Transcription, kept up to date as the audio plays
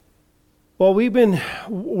Well, we've been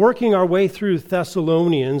working our way through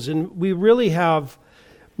Thessalonians, and we really have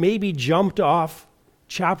maybe jumped off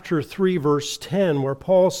chapter 3, verse 10, where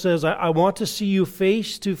Paul says, I want to see you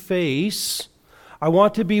face to face. I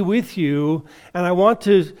want to be with you, and I want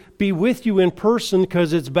to be with you in person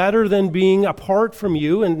because it's better than being apart from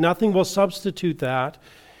you, and nothing will substitute that.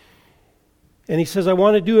 And he says, I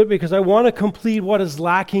want to do it because I want to complete what is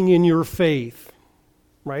lacking in your faith.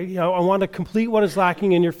 Right? I want to complete what is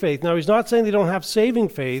lacking in your faith. Now, he's not saying they don't have saving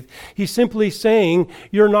faith. He's simply saying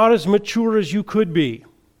you're not as mature as you could be.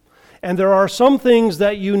 And there are some things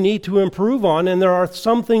that you need to improve on, and there are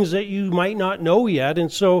some things that you might not know yet.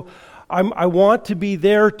 And so I want to be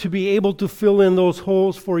there to be able to fill in those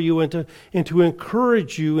holes for you and to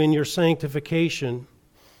encourage you in your sanctification.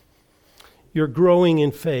 You're growing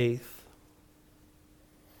in faith.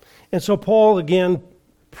 And so Paul, again,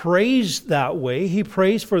 prays that way. He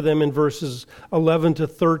prays for them in verses 11 to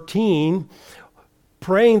 13,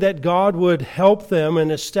 praying that God would help them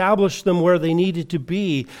and establish them where they needed to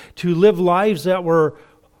be, to live lives that were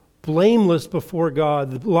blameless before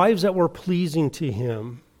God, lives that were pleasing to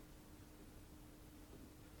Him.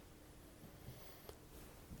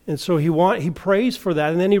 And so he prays for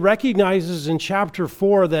that, and then he recognizes in chapter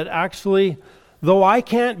 4 that actually, though I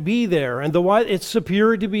can't be there, and though it's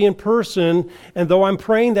superior to be in person, and though I'm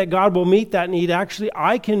praying that God will meet that need, actually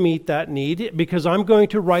I can meet that need because I'm going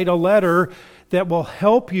to write a letter that will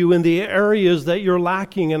help you in the areas that you're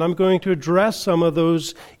lacking, and I'm going to address some of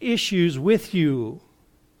those issues with you.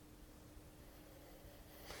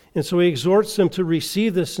 And so he exhorts them to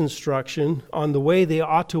receive this instruction on the way they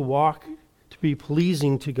ought to walk to be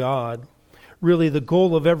pleasing to God. Really the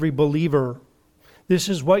goal of every believer. This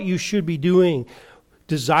is what you should be doing,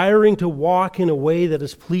 desiring to walk in a way that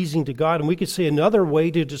is pleasing to God. And we could say another way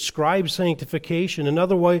to describe sanctification,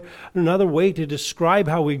 another way to describe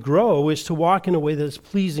how we grow is to walk in a way that is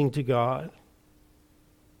pleasing to God.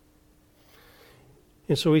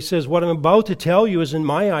 And so he says, what I'm about to tell you isn't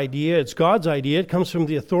my idea, it's God's idea. It comes from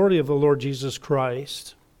the authority of the Lord Jesus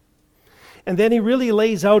Christ. And then he really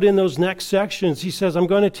lays out in those next sections, he says, I'm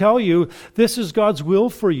going to tell you, this is God's will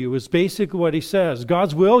for you, is basically what he says.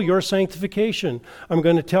 God's will, your sanctification. I'm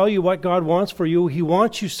going to tell you what God wants for you. He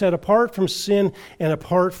wants you set apart from sin and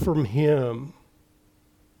apart from Him.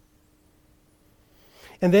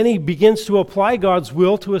 And then he begins to apply God's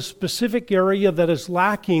will to a specific area that is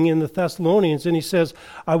lacking in the Thessalonians. And he says,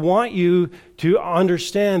 I want you to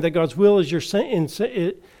understand that God's will is your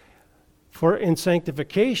in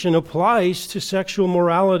sanctification applies to sexual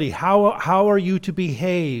morality. How are you to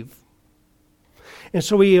behave? And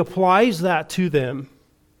so he applies that to them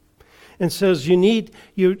and says you need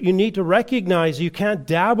to recognize you can't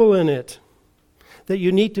dabble in it, that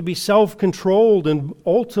you need to be self-controlled, and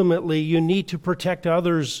ultimately you need to protect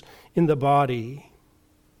others in the body.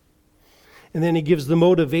 And then he gives the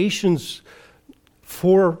motivations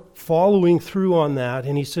for following through on that.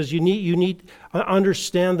 And he says you need to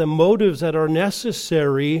understand the motives that are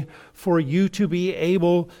necessary for you to be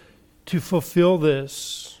able to fulfill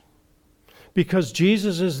this. Because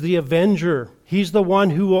Jesus is the avenger. He's the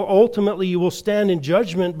one who will ultimately, you will stand in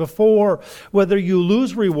judgment before, whether you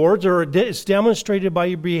lose rewards or it's demonstrated by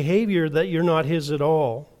your behavior that you're not His at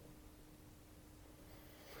all.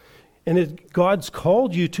 And God's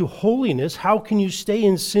called you to holiness. How can you stay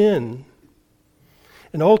in sin?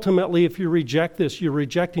 And ultimately, if you reject this, you're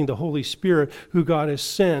rejecting the Holy Spirit who God has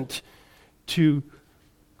sent to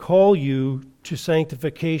call you to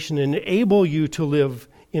sanctification and enable you to live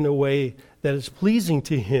in a way that is pleasing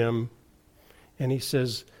to Him. And he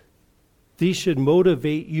says, these should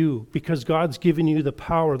motivate you because God's given you the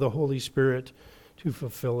power of the Holy Spirit to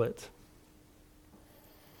fulfill it.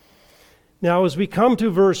 Now, as we come to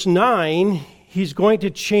verse 9, he's going to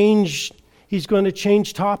change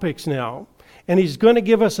topics now. And he's going to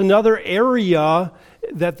give us another area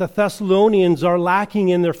that the Thessalonians are lacking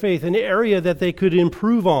in their faith, an area that they could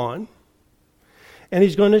improve on. And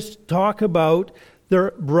he's going to talk about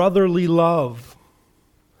their brotherly love.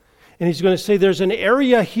 And he's going to say there's an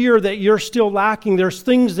area here that you're still lacking. There's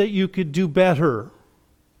things that you could do better.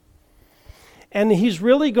 And he's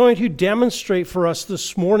really going to demonstrate for us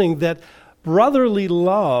this morning that brotherly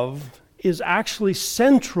love is actually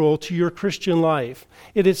central to your Christian life.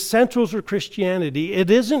 It is central to Christianity.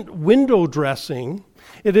 It isn't window dressing.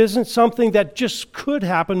 It isn't something that just could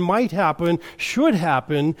happen, might happen, should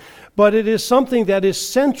happen, but it is something that is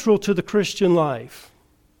central to the Christian life.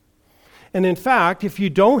 And in fact, if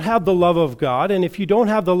you don't have the love of God and if you don't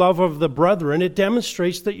have the love of the brethren, it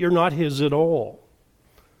demonstrates that you're not His at all.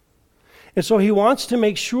 And so he wants to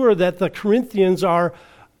make sure that the Corinthians are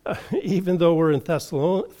even though we're in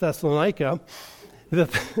Thessalonica,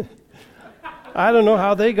 I don't know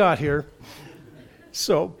how they got here.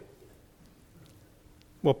 So,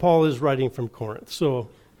 well, Paul is writing from Corinth, so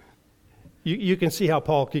you can see how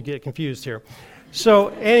Paul could get confused here. So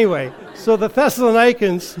anyway, so the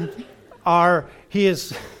Thessalonians all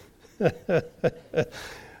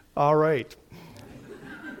right.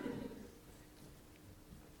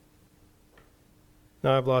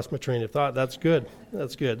 Now I've lost my train of thought. That's good.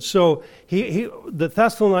 That's good. So the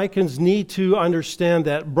Thessalonians need to understand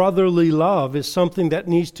that brotherly love is something that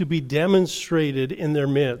needs to be demonstrated in their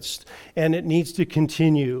midst, and it needs to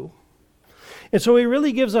continue. And so he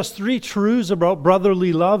really gives us 3 truths about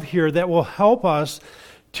brotherly love here that will help us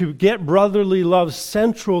to get brotherly love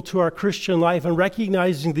central to our Christian life, and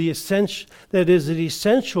recognizing the essential that is it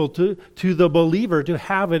essential to the believer to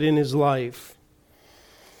have it in his life.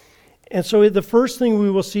 And so the first thing we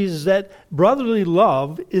will see is that brotherly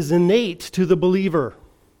love is innate to the believer.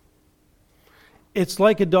 It's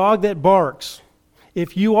like a dog that barks.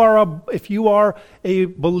 If you are a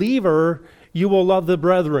believer, you will love the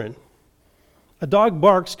brethren. A dog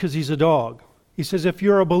barks because he's a dog. He says, if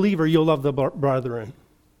you're a believer, you'll love the brethren.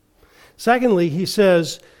 Secondly, he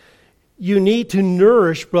says, you need to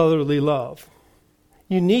nourish brotherly love.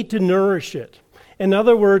 You need to nourish it. In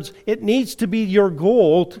other words, it needs to be your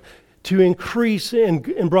goal to increase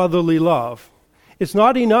in brotherly love. It's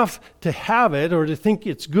not enough to have it or to think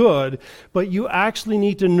it's good, but you actually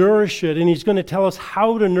need to nourish it, and he's going to tell us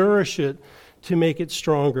how to nourish it to make it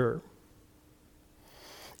stronger.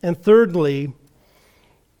 And thirdly,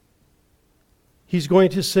 he's going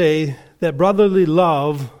to say that brotherly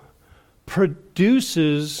love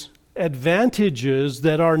produces advantages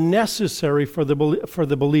that are necessary for the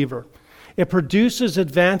believer. It produces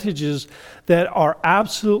advantages that are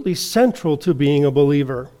absolutely central to being a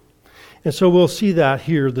believer. And so we'll see that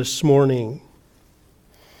here this morning.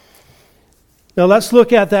 Now let's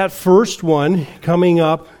look at that first one coming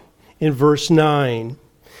up in verse 9.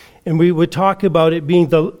 And we would talk about it being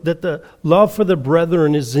that the love for the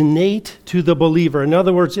brethren is innate to the believer. In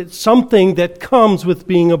other words, it's something that comes with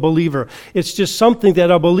being a believer. It's just something that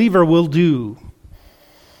a believer will do.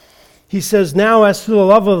 He says, now as to the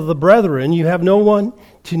love of the brethren, you have no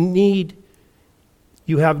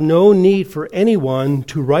need for anyone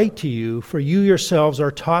to write to you, for you yourselves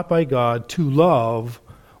are taught by God to love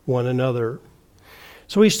one another.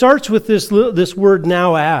 So he starts with this word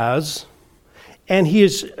now as, and he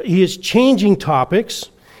is changing topics.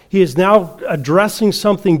 He is now addressing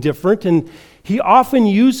something different, and he often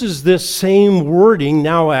uses this same wording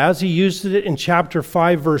now as. He used it in chapter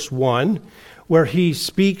 5, verse 1, where he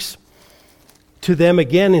speaks to them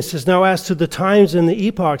again and says, now as to the times and the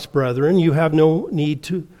epochs, brethren, you have no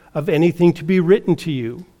need of anything to be written to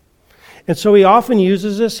you. And so he often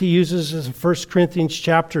uses this. He uses this in 1 Corinthians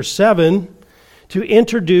chapter 7 to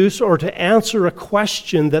introduce or to answer a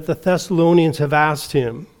question that the Thessalonians have asked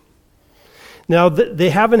him. Now, they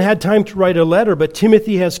haven't had time to write a letter, but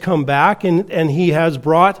Timothy has come back and he has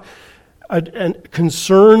brought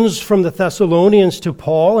concerns from the Thessalonians to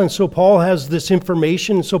Paul, and so Paul has this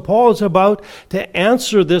information. So Paul is about to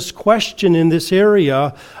answer this question in this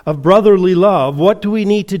area of brotherly love. What do we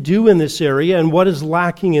need to do in this area, and what is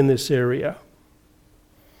lacking in this area?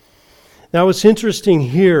 Now it's interesting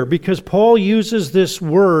here because Paul uses this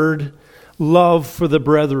word love for the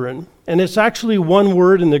brethren, and it's actually one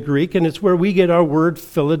word in the Greek, and it's where we get our word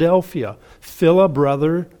Philadelphia. Phila,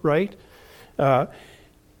 brother, right?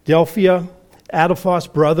 Delphia,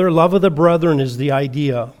 adelphos, brother. Love of the brethren is the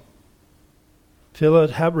idea. Phila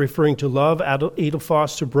referring to love,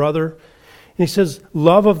 adelphos to brother. And he says,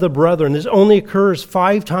 love of the brethren. This only occurs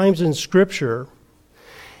 5 times in Scripture.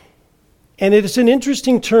 And it's an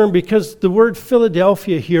interesting term because the word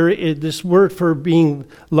Philadelphia here, this word for being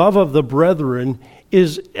love of the brethren,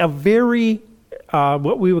 is a very,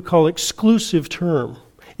 what we would call exclusive term.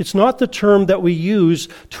 It's not the term that we use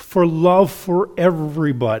for love for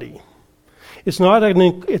everybody.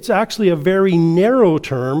 It's actually a very narrow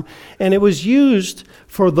term, and it was used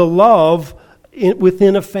for the love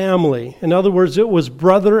within a family. In other words, it was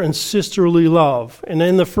brother and sisterly love. And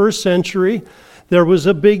in the first century, there was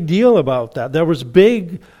a big deal about that. There was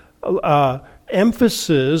big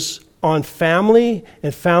emphasis on family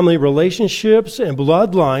and family relationships and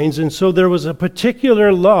bloodlines, and so there was a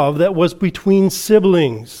particular love that was between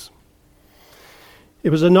siblings. It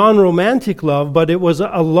was a non-romantic love, but it was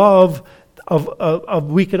a love of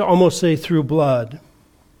we could almost say through blood.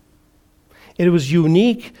 It was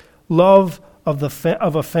unique love of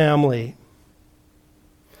a family.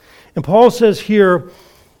 And Paul says here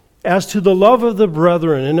As to the love of the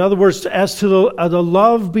brethren, in other words, as to the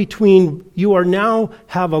love between, you are now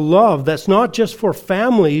have a love that's not just for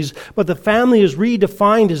families, but the family is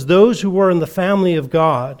redefined as those who are in the family of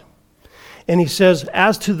God. And he says,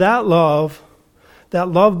 as to that love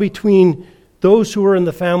between those who are in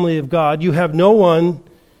the family of God, you have no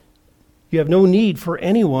need for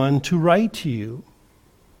anyone to write to you.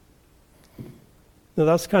 Now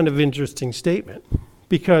that's kind of an interesting statement,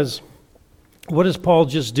 because what does Paul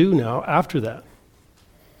just do now after that?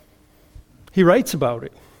 He writes about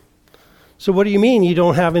it. So what do you mean you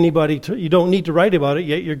don't have anybody you don't need to write about it,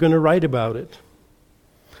 yet you're going to write about it?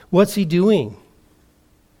 What's he doing?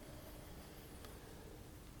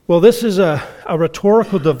 Well, this is a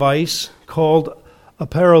rhetorical device called a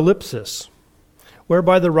paralipsis,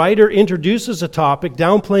 whereby the writer introduces a topic,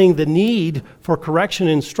 downplaying the need for correction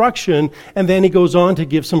and instruction, and then he goes on to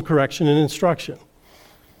give some correction and instruction.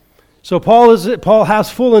 So Paul has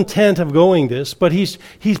full intent of going this, but he's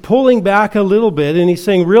pulling back a little bit, and he's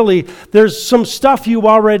saying, really, there's some stuff you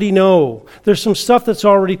already know. There's some stuff that's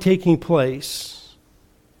already taking place.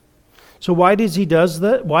 So why does he do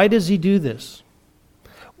that? Why does he do this?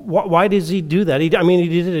 Why does he do that? He did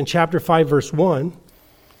it in chapter 5, verse 1.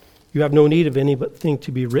 You have no need of anything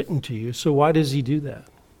to be written to you. So why does he do that?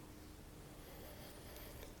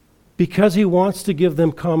 Because he wants to give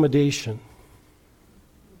them commendation.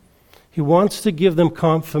 He wants to give them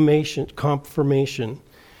confirmation.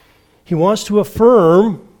 He wants to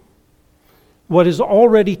affirm what is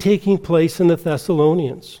already taking place in the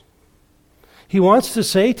Thessalonians. He wants to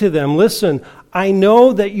say to them, listen, I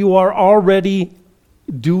know that you are already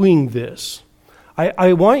doing this.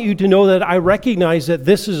 I want you to know that I recognize that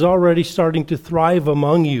this is already starting to thrive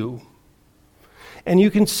among you. And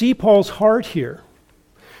you can see Paul's heart here.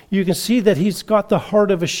 You can see that he's got the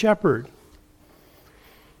heart of a shepherd.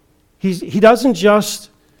 He doesn't just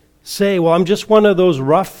say, well, I'm just one of those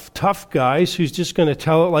rough, tough guys who's just going to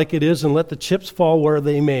tell it like it is and let the chips fall where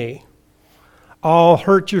they may. I'll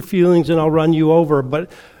hurt your feelings and I'll run you over, but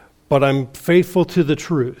I'm faithful to the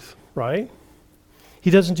truth, right?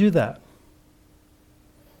 He doesn't do that.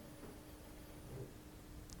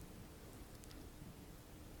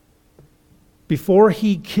 Before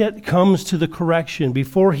he comes to the correction,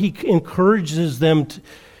 before he encourages them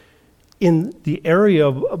in the area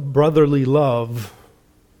of brotherly love,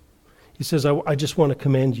 he says, I just want to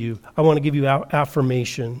commend you. I want to give you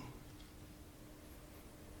affirmation.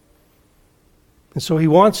 And so he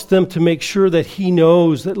wants them to make sure that he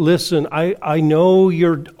knows that, listen, I know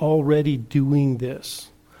you're already doing this.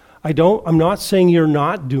 I'm not saying you're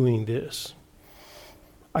not doing this.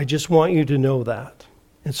 I just want you to know that.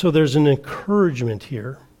 And so there's an encouragement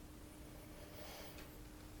here.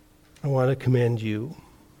 I want to commend you.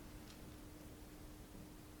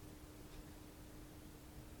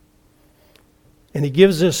 And he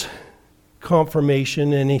gives us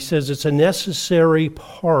confirmation, and he says it's a necessary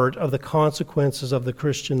part of the consequences of the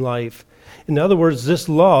Christian life. In other words, this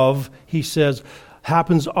love, he says,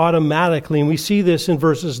 happens automatically. And we see this in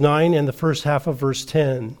verses 9 and the first half of verse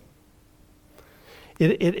 10.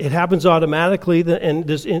 It happens automatically, and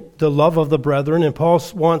the love of the brethren. And Paul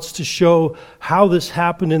wants to show how this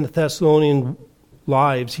happened in the Thessalonian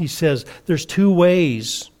lives. He says there's two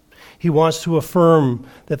ways. He wants to affirm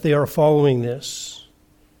that they are following this.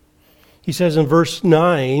 He says in verse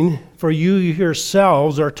 9, for you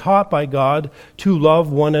yourselves are taught by God to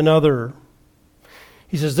love one another.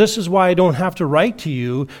 He says, this is why I don't have to write to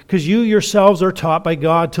you, because you yourselves are taught by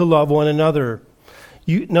God to love one another.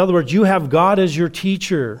 In other words, you have God as your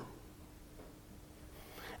teacher.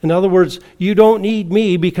 In other words, you don't need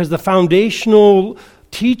me, because the foundational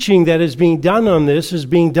teaching that is being done on this is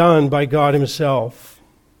being done by God himself.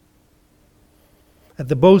 At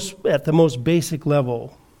the most basic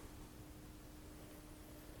level.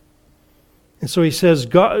 And so he says,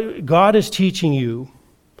 God is teaching you.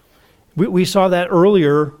 We saw that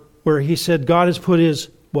earlier where he said God has put his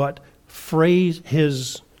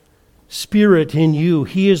Spirit in you.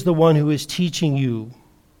 He is the one who is teaching you.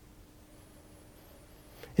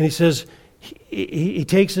 And he says, he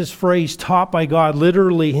takes this phrase, taught by God,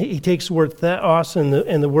 literally, he takes the word theos and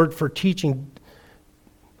the word for teaching,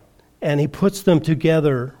 and he puts them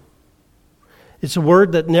together. It's a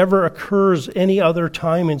word that never occurs any other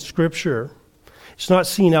time in Scripture. It's not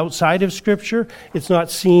seen outside of Scripture. It's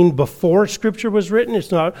not seen before Scripture was written.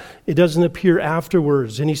 It doesn't appear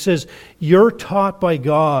afterwards. And he says, you're taught by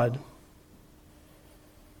God.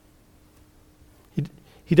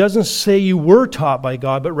 He doesn't say you were taught by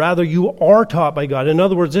God, but rather you are taught by God. In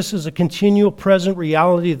other words, this is a continual present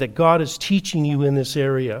reality that God is teaching you in this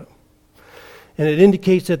area. And it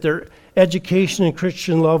indicates that education in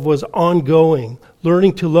Christian love was ongoing.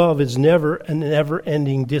 Learning to love is never a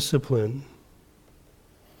never-ending discipline.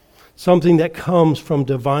 Something that comes from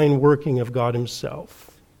divine working of God himself.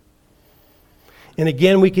 And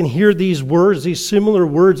again, we can hear these words, these similar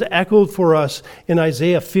words echoed for us in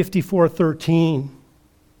Isaiah 54:13.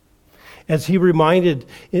 As he reminded,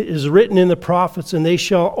 it is written in the prophets, and they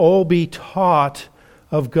shall all be taught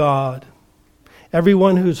of God.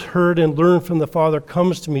 Everyone who's heard and learned from the Father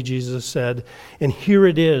comes to me, Jesus said. And here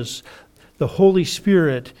it is. The Holy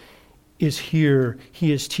Spirit is here.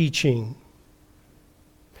 He is teaching.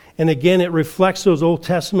 And again, it reflects those Old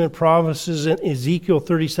Testament promises in Ezekiel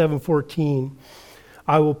 37:14.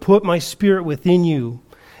 I will put my spirit within you,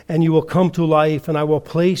 and you will come to life, and I will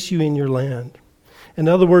place you in your land. In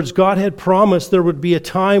other words, God had promised there would be a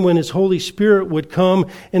time when his Holy Spirit would come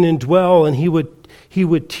and indwell, and he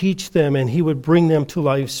would teach them, and he would bring them to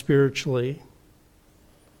life spiritually.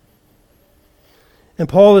 And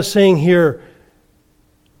Paul is saying here,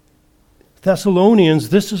 Thessalonians,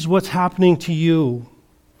 this is what's happening to you.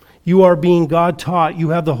 You are being God taught. You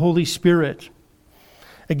have the Holy Spirit.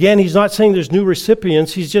 Again, he's not saying there's new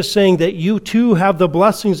recipients. He's just saying that you too have the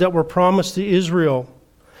blessings that were promised to Israel.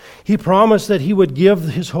 He promised that he would give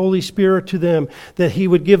his Holy Spirit to them, that he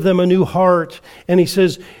would give them a new heart. And he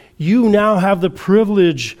says, you now have the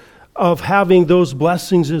privilege of having those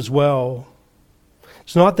blessings as well.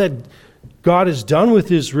 It's not that God is done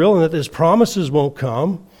with Israel and that his promises won't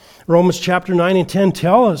come. Romans chapter 9 and 10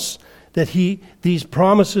 tell us that these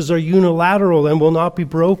promises are unilateral and will not be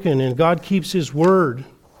broken, and God keeps his word.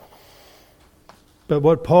 But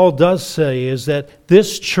what Paul does say is that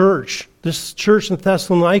this church in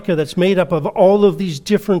Thessalonica that's made up of all of these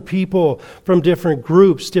different people from different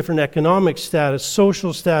groups, different economic status,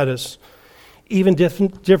 social status, even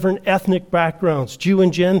different ethnic backgrounds, Jew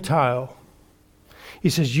and Gentile. He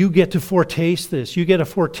says, you get to foretaste this. You get a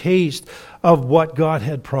foretaste of what God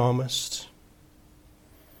had promised.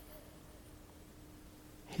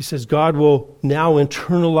 He says, God will now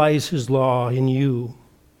internalize his law in you.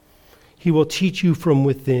 He will teach you from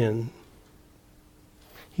within.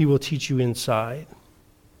 He will teach you inside.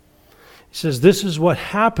 He says, this is what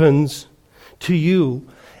happens to you.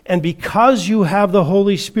 And because you have the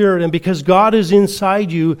Holy Spirit and because God is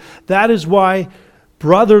inside you, that is why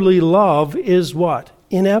brotherly love is what?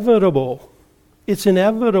 Inevitable. It's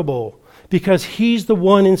inevitable because he's the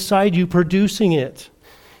one inside you producing it.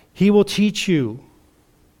 He will teach you.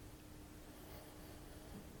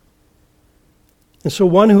 And so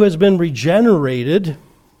one who has been regenerated,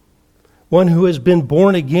 one who has been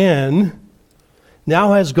born again,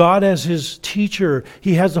 now has God as his teacher.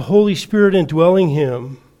 He has the Holy Spirit indwelling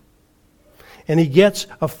him. And he gets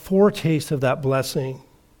a foretaste of that blessing.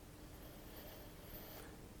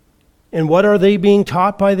 And what are they being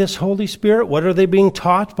taught by this Holy Spirit? What are they being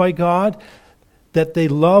taught by God? That they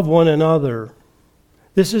love one another.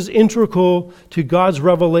 This is integral to God's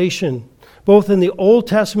revelation, both in the Old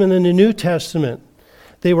Testament and the New Testament.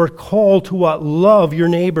 They were called to what? Love your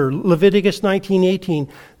neighbor. Leviticus 19:18.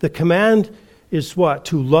 The command is what?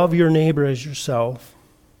 To love your neighbor as yourself.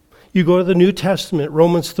 You go to the New Testament,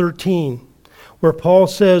 Romans 13, where Paul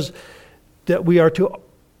says that we are to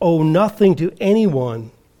owe nothing to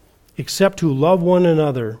anyone except to love one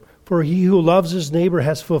another. For he who loves his neighbor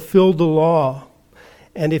has fulfilled the law.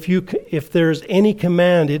 And if there's any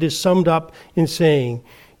command, it is summed up in saying,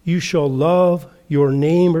 you shall love your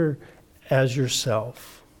neighbor as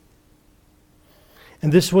yourself.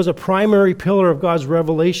 And this was a primary pillar of God's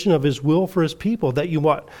revelation of his will for his people, that you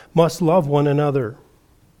must love one another.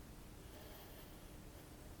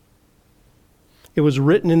 It was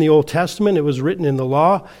written in the Old Testament. It was written in the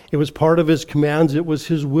law. It was part of his commands. It was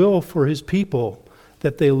his will for his people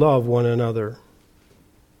that they love one another.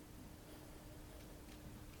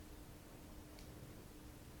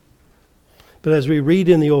 But as we read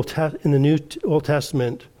in the New Old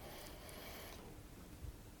Testament,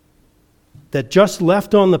 that just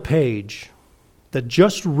left on the page, that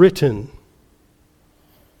just written,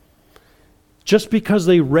 just because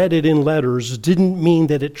they read it in letters didn't mean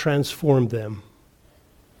that it transformed them.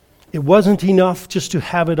 It wasn't enough just to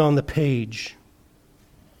have it on the page.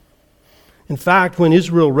 In fact, when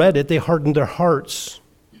Israel read it, they hardened their hearts.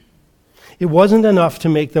 It wasn't enough to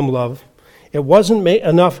make them love. It wasn't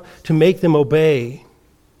enough to make them obey.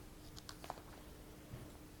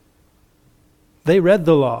 They read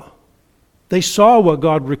the law. They saw what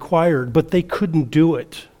God required, but they couldn't do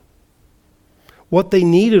it. What they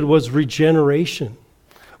needed was regeneration.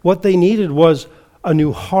 What they needed was a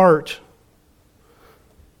new heart.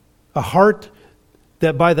 A heart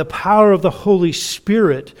that by the power of the Holy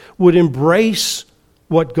Spirit would embrace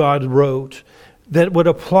what God wrote, that would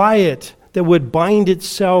apply it, that would bind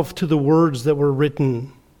itself to the words that were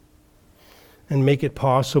written and make it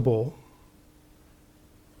possible.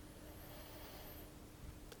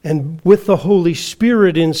 And with the Holy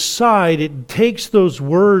Spirit inside, it takes those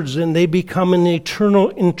words and they become an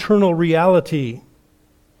internal reality.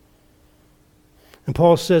 And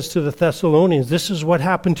Paul says to the Thessalonians, this is what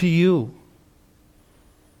happened to you.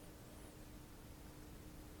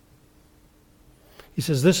 He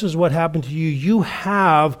says, this is what happened to you. You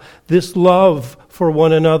have this love for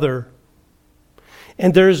one another.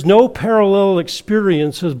 And there is no parallel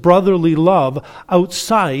experience of brotherly love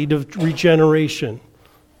outside of regeneration.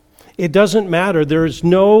 It doesn't matter. There is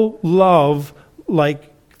no love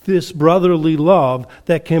like this brotherly love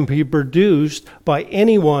that can be produced by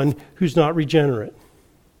anyone who's not regenerate.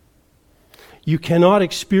 You cannot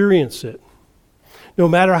experience it. No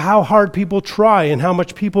matter how hard people try and how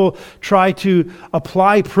much people try to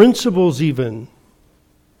apply principles even,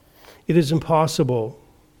 it is impossible.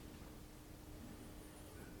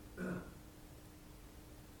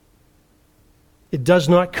 It does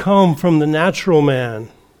not come from the natural man.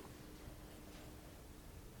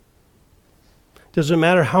 It doesn't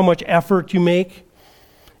matter how much effort you make.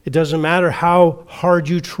 It doesn't matter how hard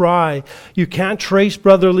you try. You can't trace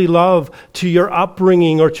brotherly love to your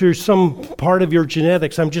upbringing or to some part of your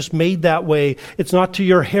genetics. I'm just made that way. It's not to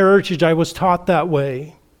your heritage. I was taught that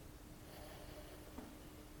way.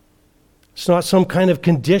 It's not some kind of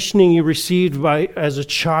conditioning you received as a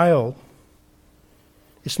child.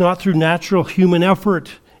 It's not through natural human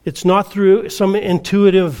effort. It's not through some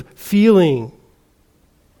intuitive feeling.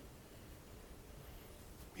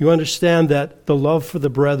 You understand that the love for the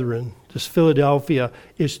brethren, this Philadelphia,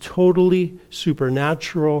 is totally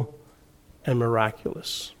supernatural and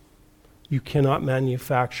miraculous. You cannot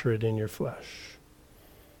manufacture it in your flesh.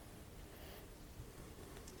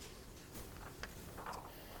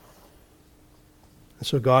 And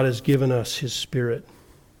so God has given us His Spirit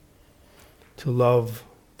to love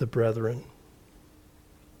the brethren.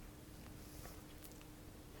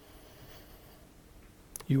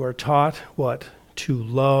 You are taught what? To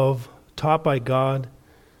love, taught by God,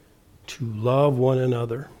 to love one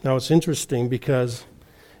another. Now it's interesting because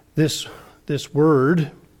this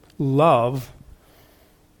word, love,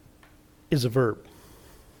 is a verb.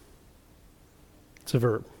 It's a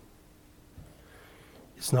verb.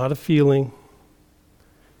 It's not a feeling.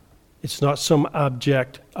 It's not some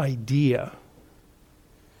abject idea.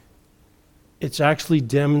 It's actually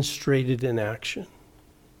demonstrated in action.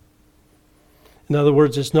 In other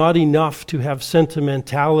words, it's not enough to have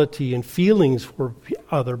sentimentality and feelings for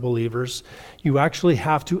other believers. You actually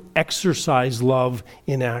have to exercise love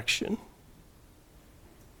in action.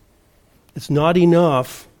 It's not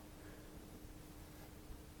enough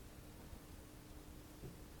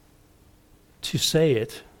to say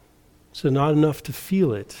it. It's not enough to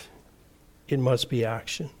feel it. It must be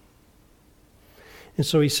action. And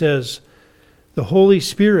so he says, the Holy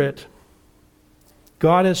Spirit,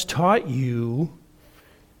 God has taught you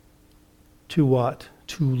to what?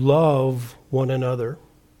 To love one another.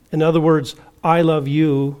 In other words, I love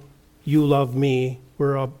you, you love me.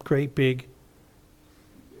 We're a great big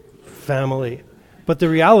family. But the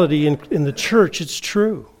reality in the church, it's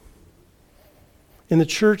true. In the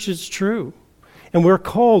church, it's true. And we're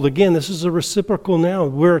called, again, this is a reciprocal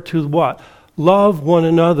noun. We're to what? Love one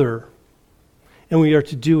another. And we are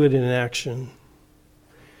to do it in action.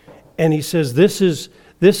 And he says this is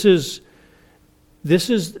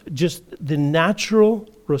just the natural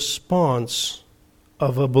response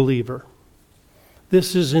of a believer.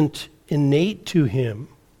 This isn't innate to him.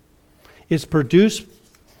 It's produced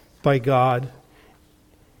by God,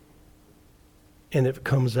 and it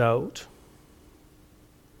comes out.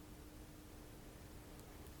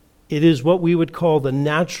 It is what we would call the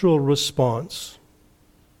natural response.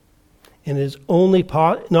 And is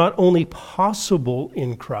not only possible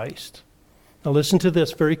in Christ. Now listen to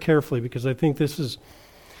this very carefully, because I think it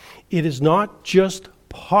is not just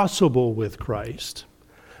possible with Christ,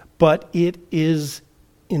 but it is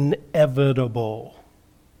inevitable.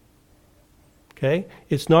 Okay?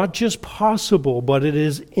 It's not just possible, but it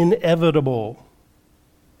is inevitable.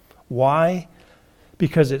 Why?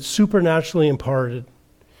 Because it's supernaturally imparted.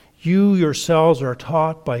 You yourselves are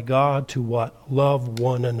taught by God to what? Love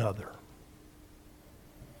one another.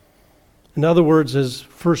 In other words, as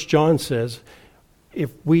 1 John says,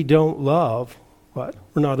 if we don't love, what?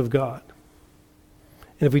 We're not of God.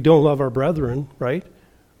 And if we don't love our brethren, right?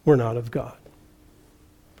 We're not of God.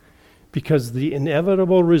 Because the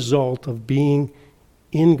inevitable result of being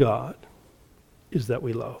in God is that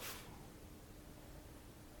we love.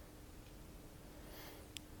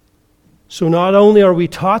 So not only are we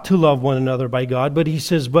taught to love one another by God, but he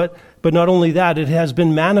says, but not only that, it has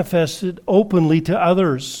been manifested openly to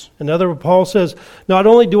others. Paul says, not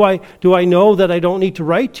only do I know that I don't need to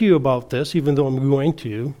write to you about this, even though I'm going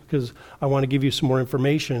to, because I want to give you some more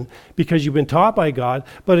information, because you've been taught by God,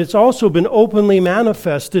 but it's also been openly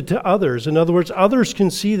manifested to others. In other words, others can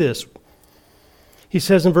see this. He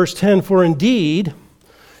says in verse 10, for indeed,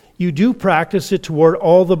 you do practice it toward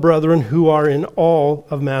all the brethren who are in all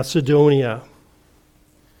of Macedonia.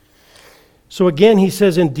 So again, he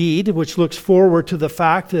says indeed, which looks forward to the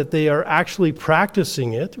fact that they are actually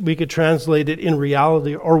practicing it. We could translate it in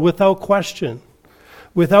reality or without question.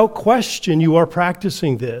 Without question, you are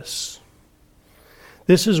practicing this.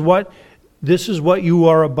 This is what you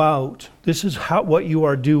are about. This is what you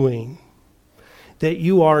are doing. That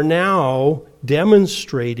you are now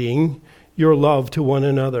demonstrating your love to one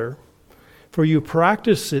another, for you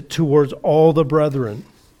practice it towards all the brethren.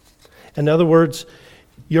 In other words,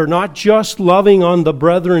 you're not just loving on the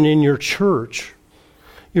brethren in your church.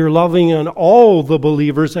 You're loving on all the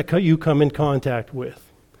believers that you come in contact with.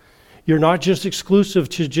 You're not just exclusive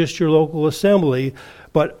to just your local assembly,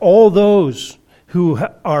 but all those who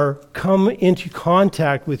are come into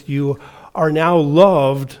contact with you are now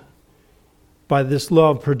loved by this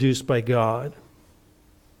love produced by God.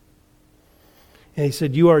 And he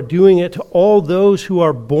said, you are doing it to all those who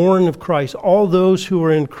are born of Christ, all those who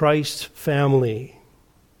are in Christ's family.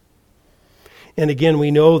 And again,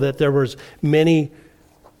 we know that there was many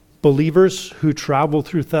believers who traveled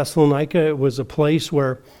through Thessalonica. It was a place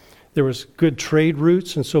where there was good trade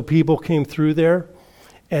routes, and so people came through there.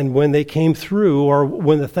 And when they came through, or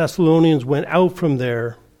when the Thessalonians went out from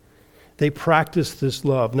there, they practiced this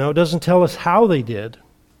love. Now, it doesn't tell us how they did.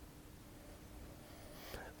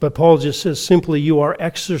 But Paul just says simply, you are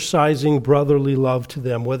exercising brotherly love to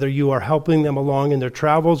them, whether you are helping them along in their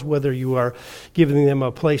travels, whether you are giving them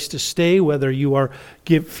a place to stay, whether you are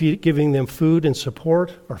giving them food and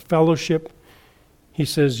support or fellowship. He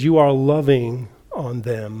says, you are loving on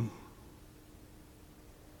them.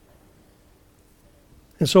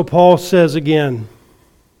 And so Paul says again,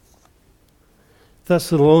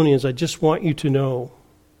 Thessalonians, I just want you to know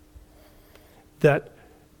that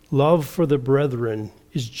love for the brethren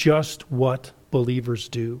is just what believers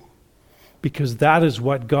do, because that is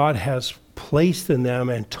what God has placed in them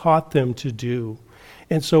and taught them to do.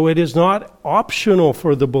 And so it is not optional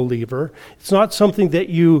for the believer. It's not something that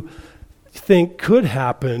you think could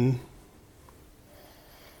happen.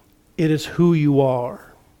 It is who you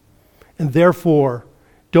are. And therefore,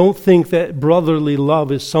 don't think that brotherly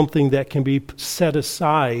love is something that can be set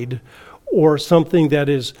aside or something that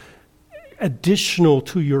is additional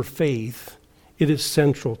to your faith. It is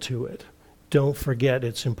central to it. Don't forget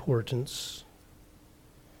its importance.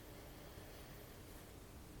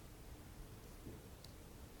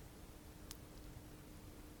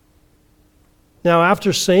 Now,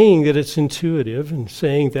 after saying that it's intuitive and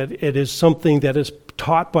saying that it is something that is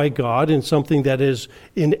taught by God and something that is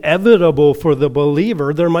inevitable for the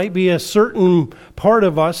believer, there might be a certain part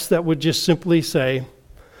of us that would just simply say,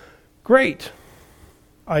 great,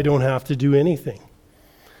 I don't have to do anything.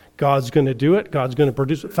 God's going to do it. God's going to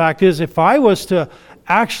produce it. The fact is, if I was to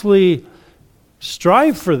actually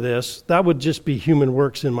strive for this, that would just be human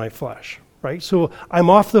works in my flesh, right? So I'm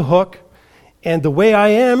off the hook, and the way I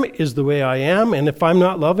am is the way I am, and if I'm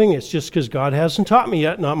not loving, it's just because God hasn't taught me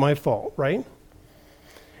yet, not my fault, right?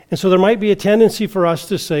 And so there might be a tendency for us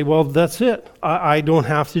to say, well, that's it. I don't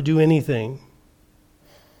have to do anything.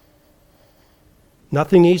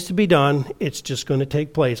 Nothing needs to be done. It's just going to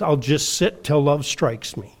take place. I'll just sit till love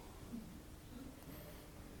strikes me.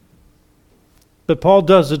 But Paul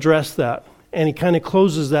does address that, and he kind of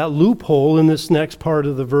closes that loophole in this next part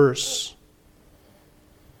of the verse.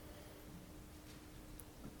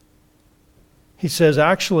 He says,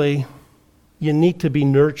 actually, you need to be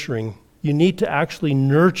nurturing. You need to actually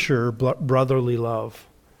nurture brotherly love.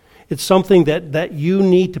 It's something that you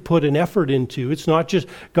need to put an effort into. It's not just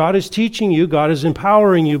God is teaching you, God is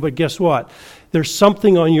empowering you, but guess what? There's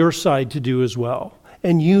something on your side to do as well.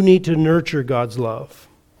 And you need to nurture God's love.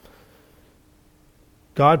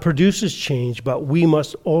 God produces change, but we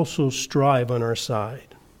must also strive on our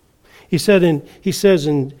side. He says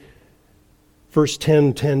in verse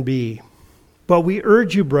 10b, but we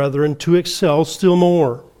urge you, brethren, to excel still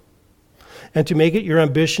more, and to make it your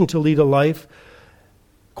ambition to lead a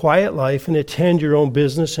quiet life, and attend your own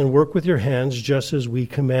business and work with your hands just as we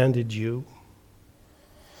commanded you.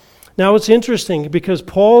 Now it's interesting because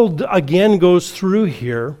Paul again goes through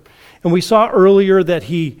here, and we saw earlier that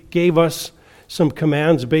he gave us some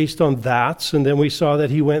commands based on that's, and then we saw that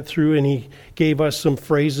he went through and he gave us some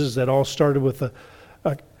phrases that all started with a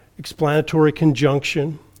explanatory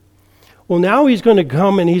conjunction. Well, now he's going to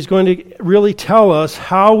come and he's going to really tell us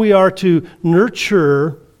how we are to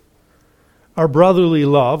nurture our brotherly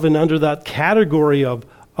love, and under that category of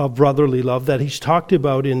brotherly love that he's talked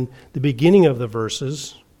about in the beginning of the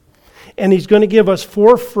verses. And he's going to give us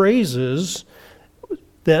 4 phrases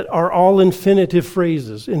that are all infinitive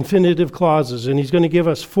phrases, infinitive clauses. And he's going to give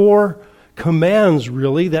us 4 commands,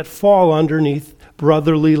 really, that fall underneath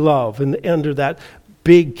brotherly love and under that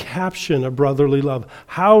big caption of brotherly love.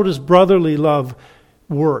 How does brotherly love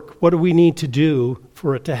work? What do we need to do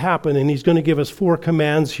for it to happen? And he's going to give us 4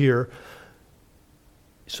 commands here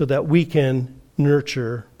so that we can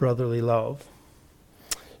nurture brotherly love.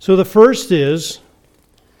 So the first is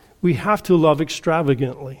we have to love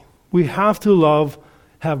extravagantly. We have to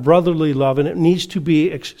have brotherly love, and it needs to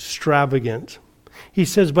be extravagant. He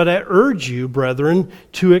says, but I urge you, brethren,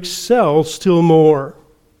 to excel still more.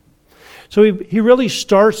 So he really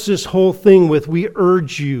starts this whole thing with, we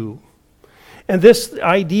urge you. And this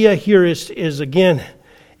idea here is again,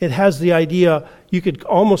 it has the idea, you could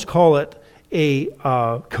almost call it a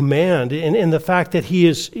command, and the fact that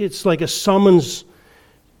it's like a summons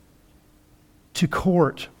to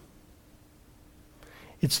court.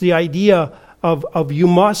 It's the idea of you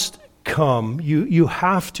must come, you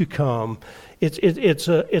have to come. It's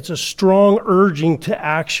a strong urging to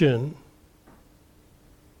action.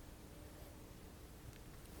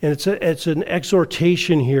 And it's an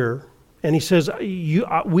exhortation here. And he says,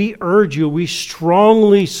 we urge you, we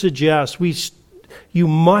strongly suggest, you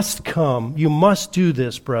must come, you must do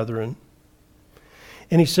this, brethren.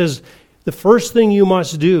 And he says, the first thing you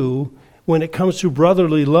must do when it comes to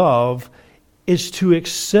brotherly love is to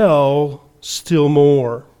excel still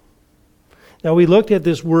more. Now, we looked at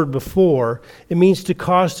this word before. It means to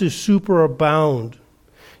cause to superabound,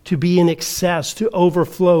 to be in excess, to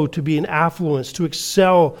overflow, to be in affluence, to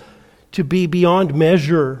excel, to be beyond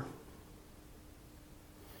measure.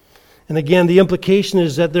 And again, the implication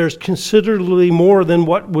is that there's considerably more than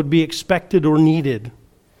what would be expected or needed.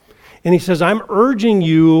 And he says, I'm urging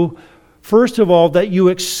you, first of all, that you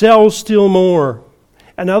excel still more.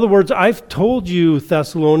 In other words, I've told you,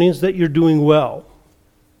 Thessalonians, that you're doing well.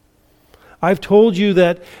 I've told you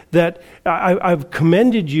that I've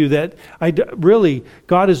commended you, that really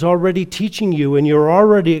God is already teaching you and you're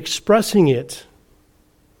already expressing it.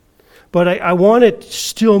 But I want it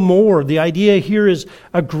still more. The idea here is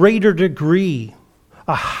a greater degree,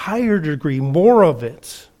 a higher degree, more of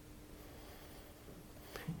it.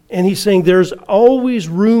 And he's saying there's always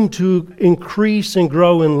room to increase and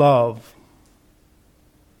grow in love.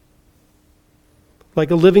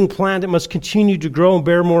 Like a living plant, it must continue to grow and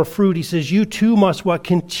bear more fruit. He says, you too must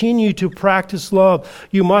continue to practice love.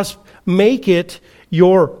 You must make it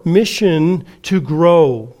your mission to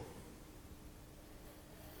grow,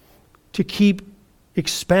 to keep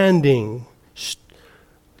expanding.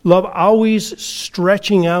 Love always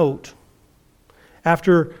stretching out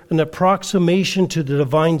after an approximation to the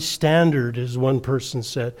divine standard, as one person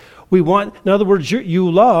said. In other words,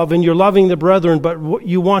 you love and you're loving the brethren, but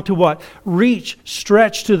you want to what?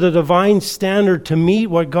 Stretch to the divine standard to meet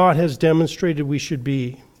what God has demonstrated we should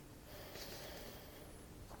be.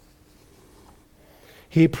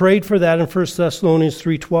 He prayed for that in 1 Thessalonians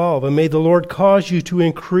 3:12. And may the Lord cause you to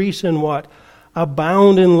increase in what?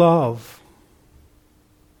 Abound in love.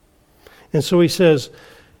 And so he says,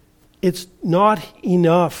 it's not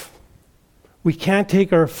enough. We can't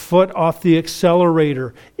take our foot off the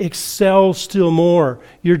accelerator. Excel still more.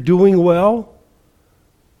 You're doing well,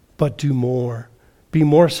 but do more. Be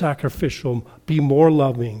more sacrificial. Be more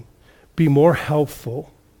loving. Be more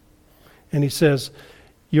helpful. And he says,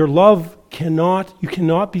 your love you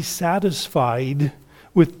cannot be satisfied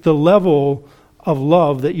with the level of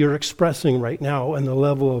love that you're expressing right now and the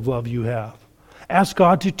level of love you have. Ask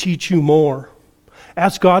God to teach you more.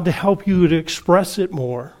 Ask God to help you to express it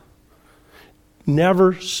more.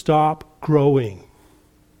 Never stop growing.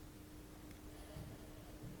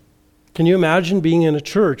 Can you imagine being in a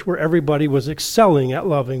church where everybody was excelling at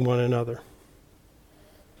loving one another?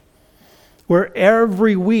 Where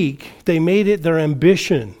every week they made it their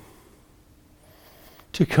ambition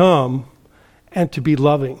to come and to be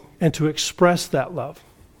loving and to express that love.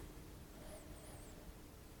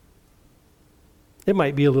 It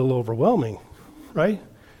might be a little overwhelming, right?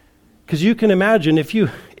 Because you can imagine if you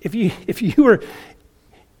were,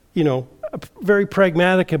 very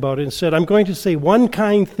pragmatic about it and said, I'm going to say one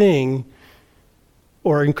kind thing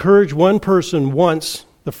or encourage one person once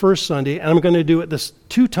the first Sunday, and I'm going to do it this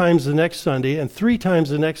 2 times the next Sunday, and 3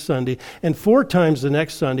 times the next Sunday, and 4 times the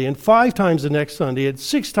next Sunday, and 5 times the next Sunday, and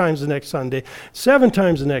 6 times the next Sunday, 7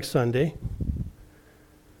 times the next Sunday,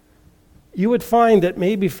 you would find that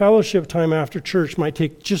maybe fellowship time after church might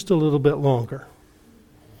take just a little bit longer.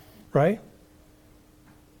 Right?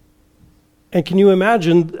 And can you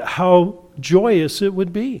imagine how joyous it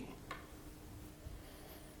would be?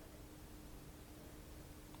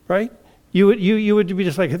 Right? You would be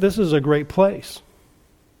just like, this is a great place.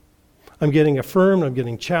 I'm getting affirmed, I'm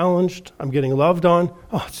getting challenged, I'm getting loved on.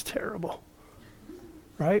 Oh, it's terrible.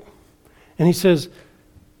 Right? And he says,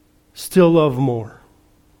 still love more.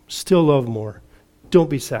 Still love more. Don't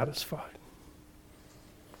be satisfied.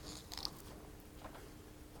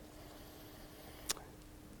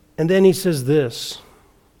 And then he says this,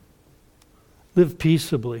 live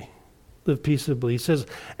peaceably. Live peaceably. He says,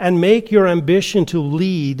 and make your ambition to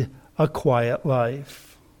lead a quiet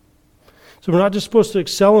life. So we're not just supposed to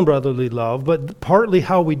excel in brotherly love, but partly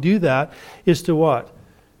how we do that is to what?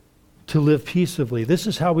 To live peaceably. This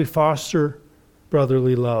is how we foster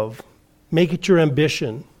brotherly love. Make it your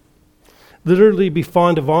ambition. Literally be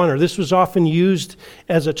fond of honor. This was often used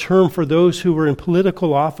as a term for those who were in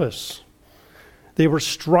political office. They were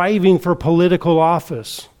striving for political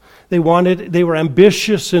office. They were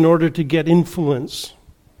ambitious in order to get influence.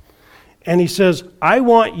 And he says, I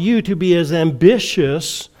want you to be as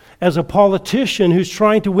ambitious as a politician who's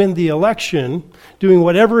trying to win the election, doing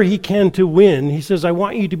whatever he can to win. He says, I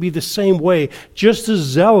want you to be the same way, just as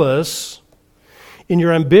zealous in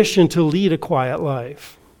your ambition to lead a quiet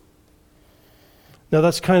life. Now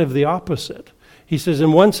that's kind of the opposite. He says,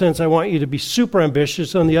 in one sense, I want you to be super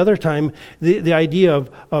ambitious. On the other time, the idea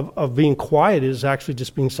of being quiet is actually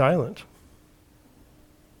just being silent.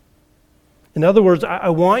 In other words, I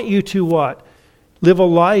want you to what? Live a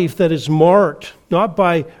life that is marked not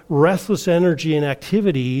by restless energy and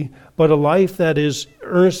activity, but a life that is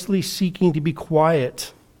earnestly seeking to be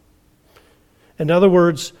quiet. In other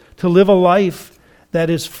words, to live a life that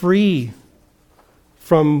is free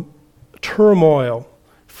from turmoil,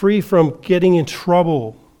 free from getting in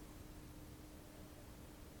trouble.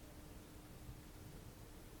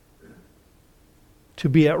 To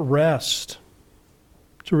be at rest.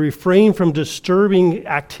 To refrain from disturbing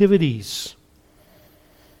activities.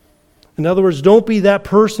 In other words, don't be that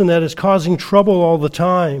person that is causing trouble all the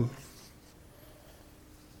time.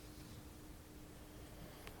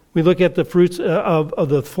 We look at the fruits of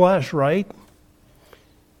the flesh, right?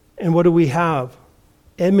 And what do we have?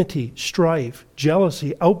 Enmity, strife,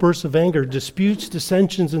 jealousy, outbursts of anger, disputes,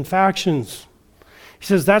 dissensions, and factions. He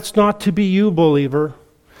says that's not to be you, believer.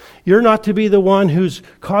 You're not to be the one who's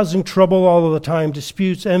causing trouble all of the time,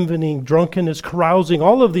 disputes, envying, drunkenness, carousing,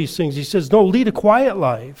 all of these things. He says, no, lead a quiet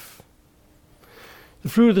life. The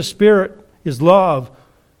fruit of the Spirit is love,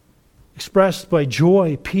 expressed by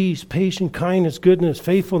joy, peace, patience, kindness, goodness,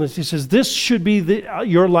 faithfulness. He says this should be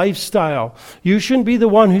your lifestyle. You shouldn't be the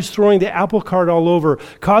one who's throwing the apple cart all over,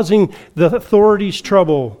 causing the authorities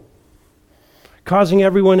trouble, causing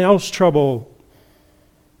everyone else trouble,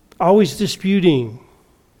 always disputing.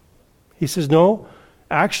 He says, no,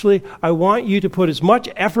 actually, I want you to put as much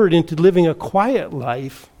effort into living a quiet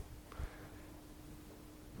life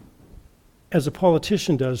as a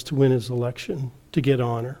politician does to win his election, to get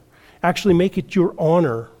honor. Actually make it your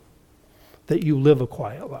honor that you live a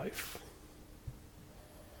quiet life.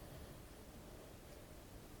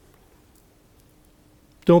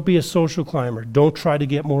 Don't be a social climber. Don't try to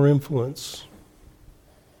get more influence.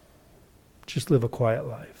 Just live a quiet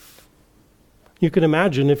life. You can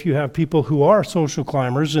imagine if you have people who are social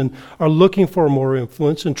climbers and are looking for more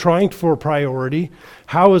influence and trying for priority,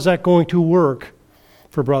 how is that going to work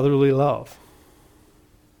for brotherly love?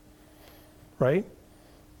 Right?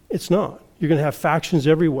 It's not. You're going to have factions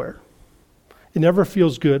everywhere. It never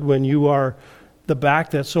feels good when you are the back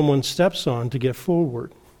that someone steps on to get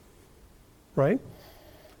forward. Right?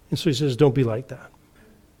 And so he says, don't be like that.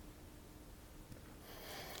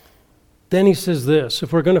 Then he says this,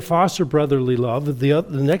 if we're going to foster brotherly love, the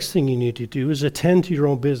next thing you need to do is attend to your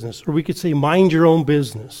own business. Or we could say, mind your own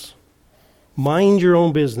business. Mind your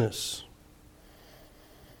own business.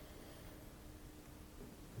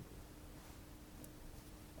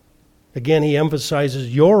 Again, he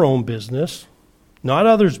emphasizes your own business, not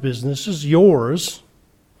others' businesses, yours.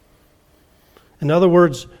 In other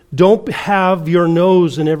words, don't have your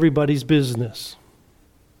nose in everybody's business.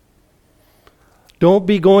 Don't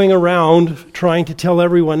be going around trying to tell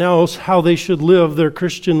everyone else how they should live their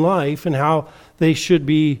Christian life and how they should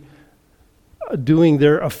be doing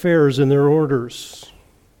their affairs and their orders.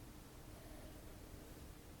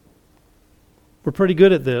 We're pretty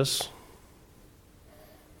good at this.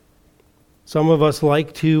 Some of us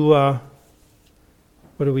like to,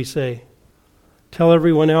 what do we say? Tell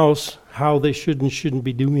everyone else how they should and shouldn't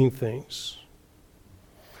be doing things.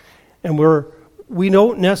 And we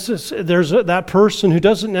don't necessarily, there's that person who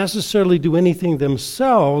doesn't necessarily do anything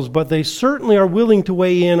themselves, but they certainly are willing to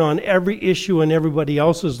weigh in on every issue in everybody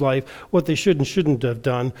else's life, what they should and shouldn't have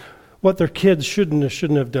done, what their kids should and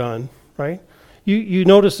shouldn't have done, right? You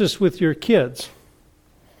notice this with your kids.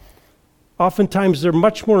 Oftentimes they're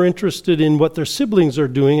much more interested in what their siblings are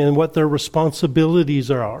doing and what their responsibilities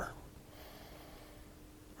are.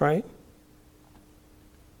 Right?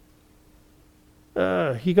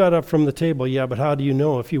 He got up from the table. Yeah, but how do you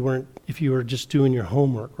know if you were just doing your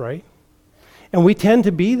homework, right? And we tend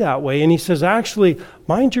to be that way. And he says, actually,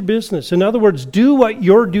 mind your business. In other words, do what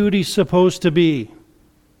your duty's supposed to be.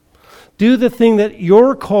 Do the thing that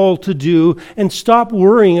you're called to do and stop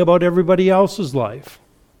worrying about everybody else's life.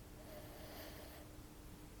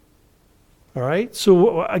 All right?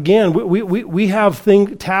 So again, we have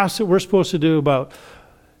tasks that we're supposed to do about.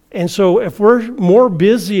 And so if we're more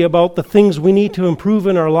busy about the things we need to improve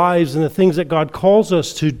in our lives and the things that God calls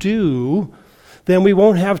us to do, then we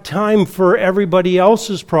won't have time for everybody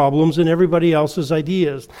else's problems and everybody else's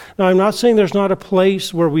ideas. Now, I'm not saying there's not a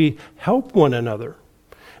place where we help one another,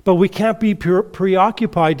 but we can't be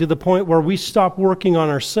preoccupied to the point where we stop working on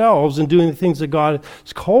ourselves and doing the things that God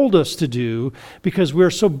has called us to do because we're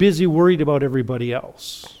so busy worried about everybody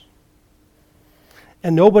else.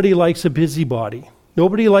 And nobody likes a busybody.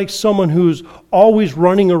 Nobody likes someone who's always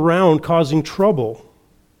running around causing trouble.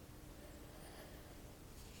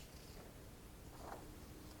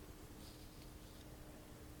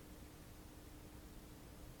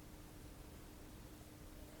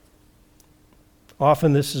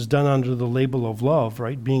 Often this is done under the label of love,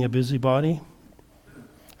 right? Being a busybody.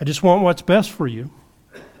 I just want what's best for you.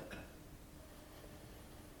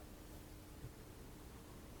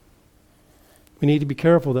 We need to be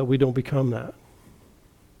careful that we don't become that.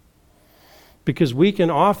 Because we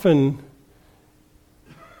can often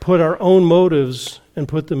put our own motives and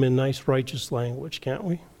put them in nice, righteous language, can't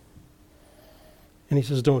we? And he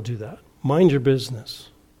says, don't do that. Mind your business.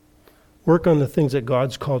 Work on the things that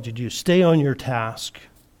God's called you to do. Stay on your task.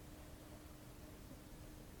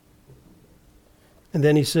 And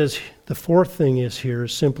then he says, the fourth thing is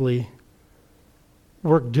simply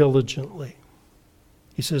work diligently.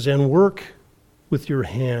 He says, and work with your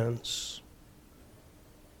hands.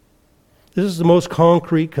 This is the most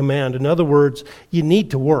concrete command. In other words, you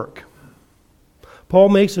need to work. Paul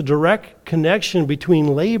makes a direct connection between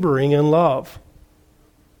laboring and love.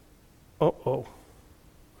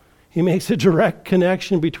 He makes a direct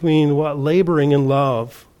connection between laboring and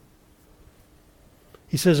love.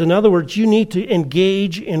 He says, in other words, you need to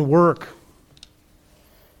engage in work.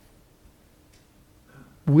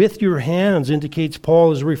 With your hands indicates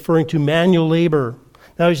Paul is referring to manual labor.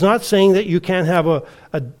 Now, he's not saying that you can't have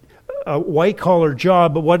a white-collar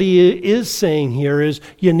job, but what he is saying here is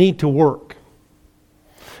you need to work.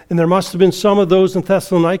 And there must have been some of those in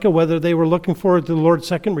Thessalonica, whether they were looking forward to the Lord's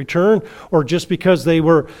second return or just because they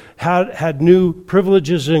had new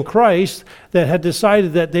privileges in Christ, that had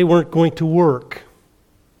decided that they weren't going to work.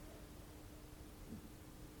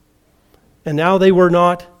 And now they were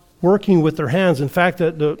not working with their hands. In fact,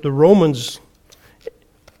 the Romans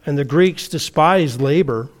and the Greeks despised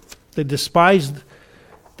labor.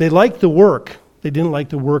 They liked the work. They didn't like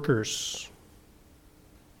the workers.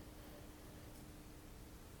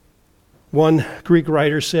 One Greek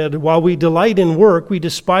writer said, while we delight in work, we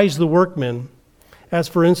despise the workmen. As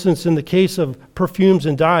for instance, in the case of perfumes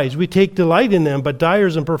and dyes, we take delight in them, but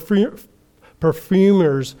dyers and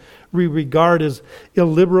perfumers we regard as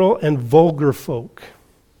illiberal and vulgar folk.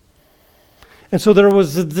 And so there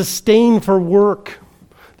was a disdain for work.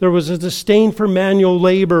 There was a disdain for manual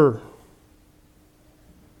labor.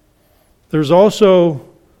 There's also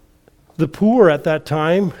the poor at that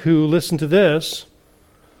time who, listen to this,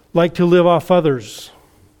 like to live off others,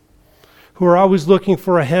 who are always looking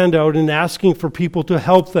for a handout and asking for people to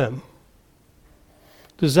help them.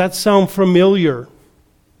 Does that sound familiar?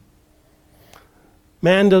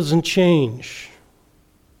 Man doesn't change.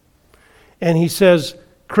 And he says,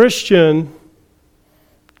 Christian,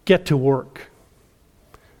 get to work.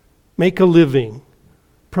 Make a living.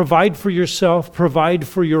 Provide for yourself, provide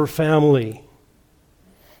for your family.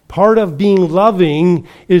 Part of being loving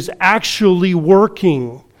is actually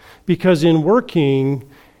working, because in working,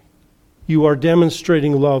 you are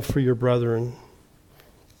demonstrating love for your brethren.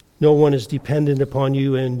 No one is dependent upon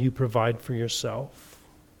you, and you provide for yourself.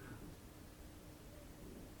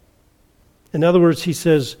 In other words, he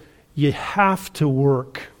says, you have to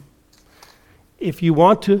work. If you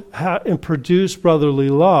want to and produce brotherly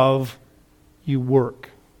love, you work.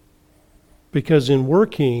 Because in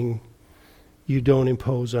working, you don't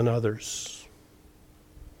impose on others.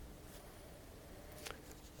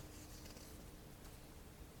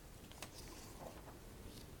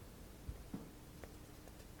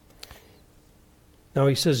 Now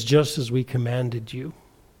he says, just as we commanded you.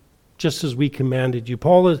 Just as we commanded you.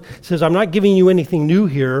 Paul says, I'm not giving you anything new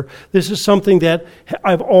here. This is something that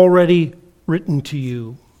I've already written to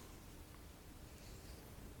you.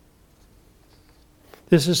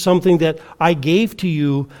 This is something that I gave to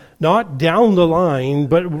you, not down the line,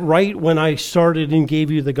 but right when I started and gave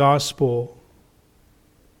you the gospel.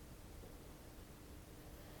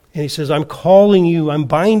 And he says, I'm calling you, I'm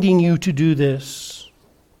binding you to do this.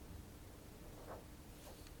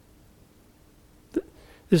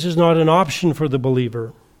 This is not an option for the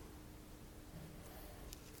believer.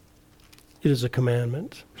 It is a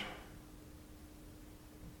commandment.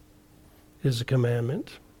 It is a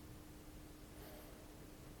commandment.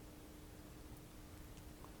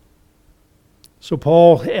 So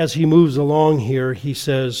Paul, as he moves along here, he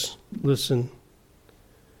says, listen,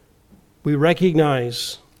 we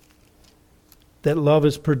recognize that love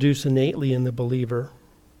is produced innately in the believer.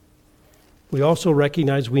 We also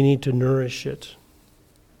recognize we need to nourish it.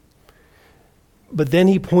 But then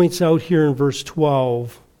he points out here in verse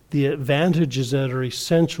 12 the advantages that are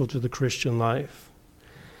essential to the Christian life.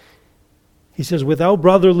 He says, without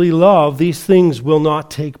brotherly love, these things will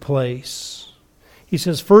not take place. He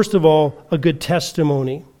says, first of all, a good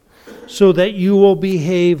testimony, so that you will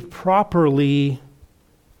behave properly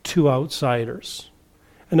to outsiders.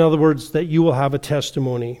 In other words, that you will have a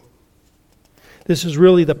testimony. This is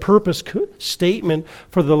really the purpose statement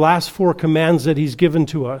for the last 4 commands that he's given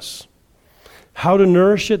to us. How to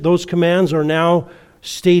nourish it, those commands are now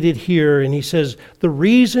stated here. And he says, the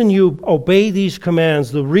reason you obey these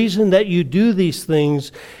commands, the reason that you do these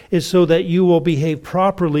things is so that you will behave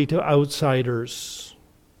properly to outsiders.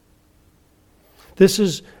 This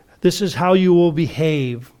is how you will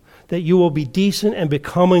behave, that you will be decent and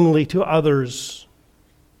becomingly to others,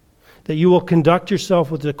 that you will conduct yourself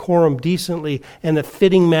with decorum decently and a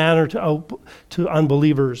fitting manner to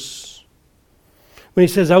unbelievers. When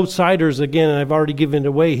he says outsiders, again, and I've already given it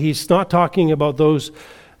away, he's not talking about those,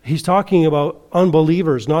 he's talking about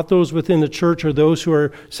unbelievers, not those within the church or those who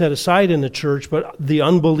are set aside in the church, but the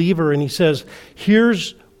unbeliever. And he says,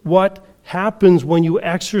 here's what happens when you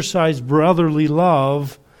exercise brotherly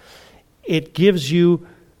love. It gives you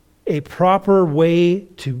a proper way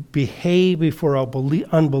to behave before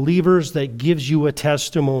unbelievers that gives you a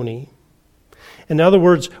testimony. In other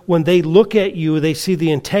words, when they look at you, they see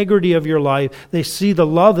the integrity of your life. They see the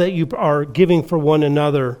love that you are giving for one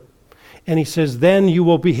another. And he says, then you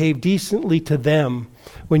will behave decently to them.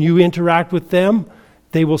 When you interact with them,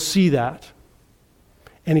 they will see that.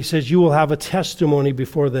 And he says, you will have a testimony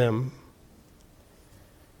before them.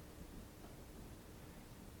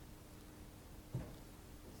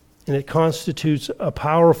 And it constitutes a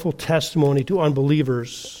powerful testimony to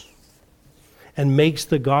unbelievers and makes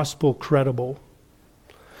the gospel credible.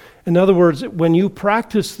 In other words, when you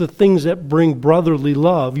practice the things that bring brotherly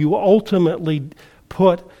love, you ultimately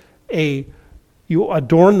you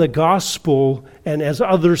adorn the gospel, and as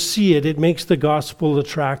others see it, it makes the gospel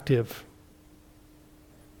attractive.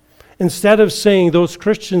 Instead of saying those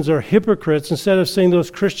Christians are hypocrites, instead of saying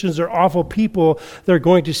those Christians are awful people, they're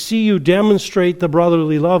going to see you demonstrate the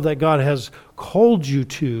brotherly love that God has called you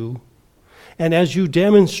to. And as you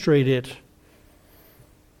demonstrate it,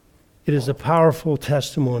 it is a powerful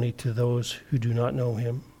testimony to those who do not know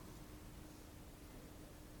him.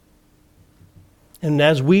 And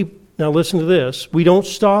now listen to this, we don't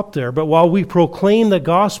stop there, but while we proclaim the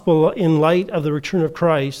gospel in light of the return of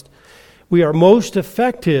Christ, we are most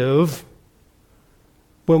effective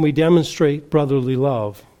when we demonstrate brotherly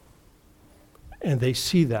love. And they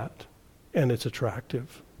see that, and it's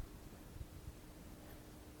attractive.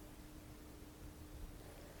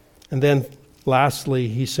 And then lastly,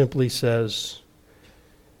 he simply says,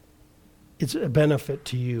 it's a benefit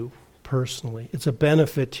to you personally. It's a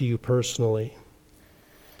benefit to you personally.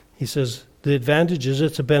 He says, the advantage is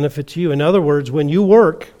it's a benefit to you. In other words, when you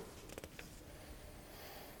work,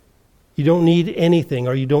 you don't need anything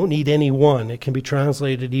or you don't need anyone. It can be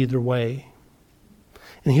translated either way.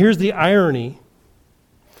 And here's the irony.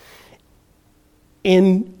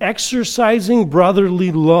 In exercising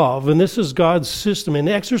brotherly love, and this is God's system, in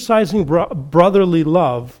exercising brotherly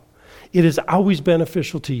love, it is always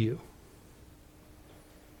beneficial to you.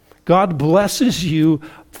 God blesses you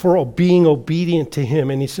for being obedient to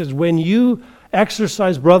him. And he says, when you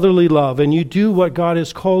exercise brotherly love and you do what God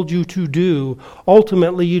has called you to do,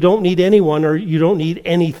 ultimately you don't need anyone or you don't need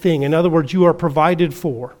anything. In other words, you are provided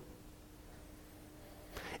for.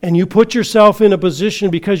 And you put yourself in a position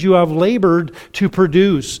because you have labored to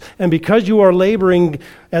produce. And because you are laboring,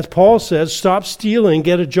 as Paul says, stop stealing,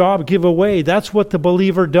 get a job, give away. That's what the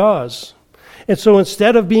believer does. And so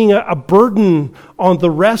instead of being a burden on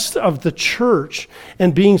the rest of the church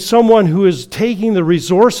and being someone who is taking the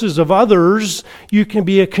resources of others, you can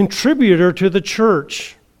be a contributor to the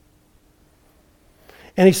church.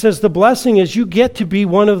 And he says the blessing is you get to be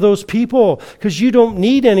one of those people because you don't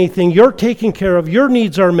need anything. You're taken care of. Your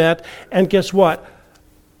needs are met. And guess what?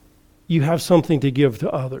 You have something to give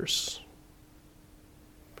to others.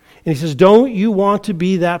 And he says, don't you want to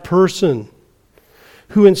be that person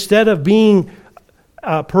who instead of being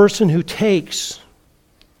a person who takes,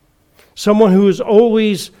 someone who is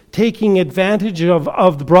always taking advantage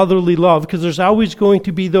of the brotherly love, because there's always going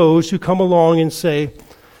to be those who come along and say,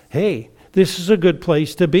 hey, this is a good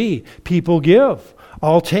place to be. People give.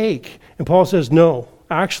 I'll take. And Paul says, no.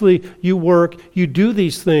 Actually, you work, you do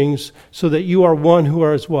these things so that you are one who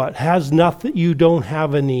is what? Has nothing, you don't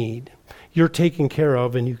have a need. You're taken care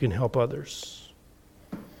of and you can help others.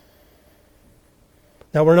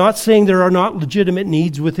 Now, we're not saying there are not legitimate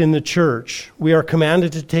needs within the church. We are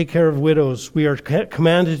commanded to take care of widows. We are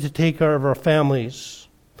commanded to take care of our families.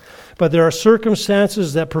 But there are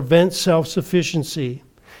circumstances that prevent self-sufficiency.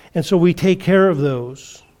 And so we take care of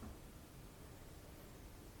those.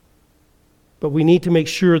 But we need to make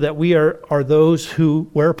sure that we are those who,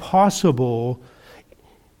 where possible,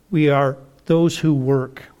 we are those who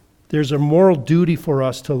work. There's a moral duty for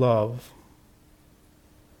us to love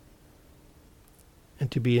and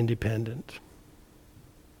to be independent.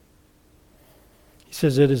 He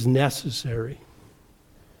says it is necessary.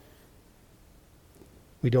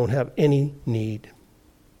 We don't have any need.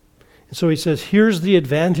 And so he says, here's the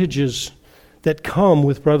advantages that come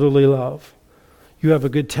with brotherly love. You have a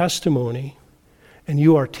good testimony, and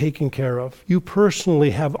you are taken care of. You personally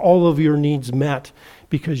have all of your needs met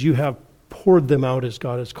because you have poured them out as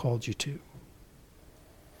God has called you to.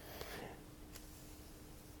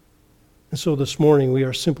 And so this morning we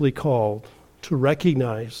are simply called to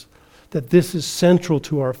recognize that this is central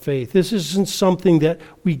to our faith. This isn't something that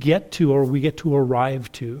we get to or we get to arrive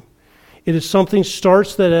to. It is something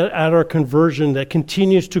starts that at our conversion that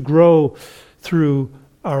continues to grow through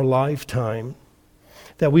our lifetime.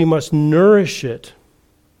 That we must nourish it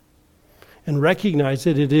and recognize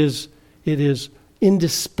that it is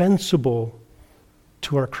indispensable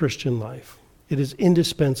to our Christian life. It is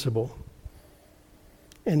indispensable.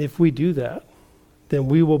 And if we do that, then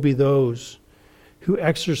we will be those who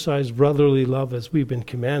exercise brotherly love as we've been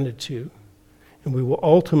commanded to. And we will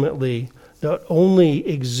ultimately not only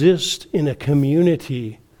exist in a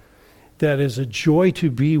community that is a joy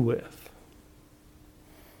to be with,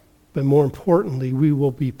 but more importantly, we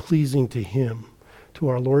will be pleasing to Him, to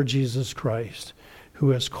our Lord Jesus Christ,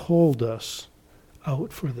 who has called us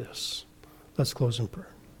out for this. Let's close in prayer.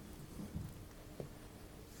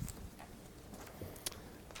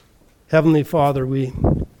 Heavenly Father, we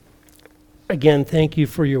again thank you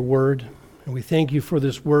for your word, and we thank you for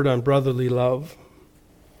this word on brotherly love.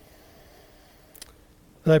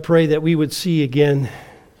 And I pray that we would see again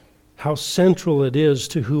how central it is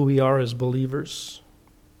to who we are as believers.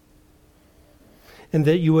 And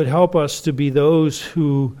that you would help us to be those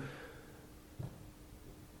who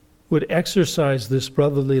would exercise this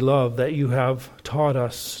brotherly love that you have taught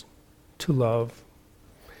us to love.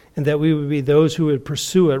 And that we would be those who would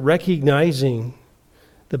pursue it, recognizing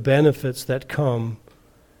the benefits that come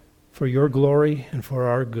for your glory and for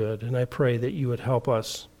our good. And I pray that you would help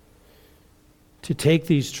us to take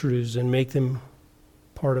these truths and make them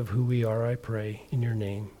part of who we are, I pray, in your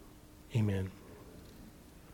name. Amen.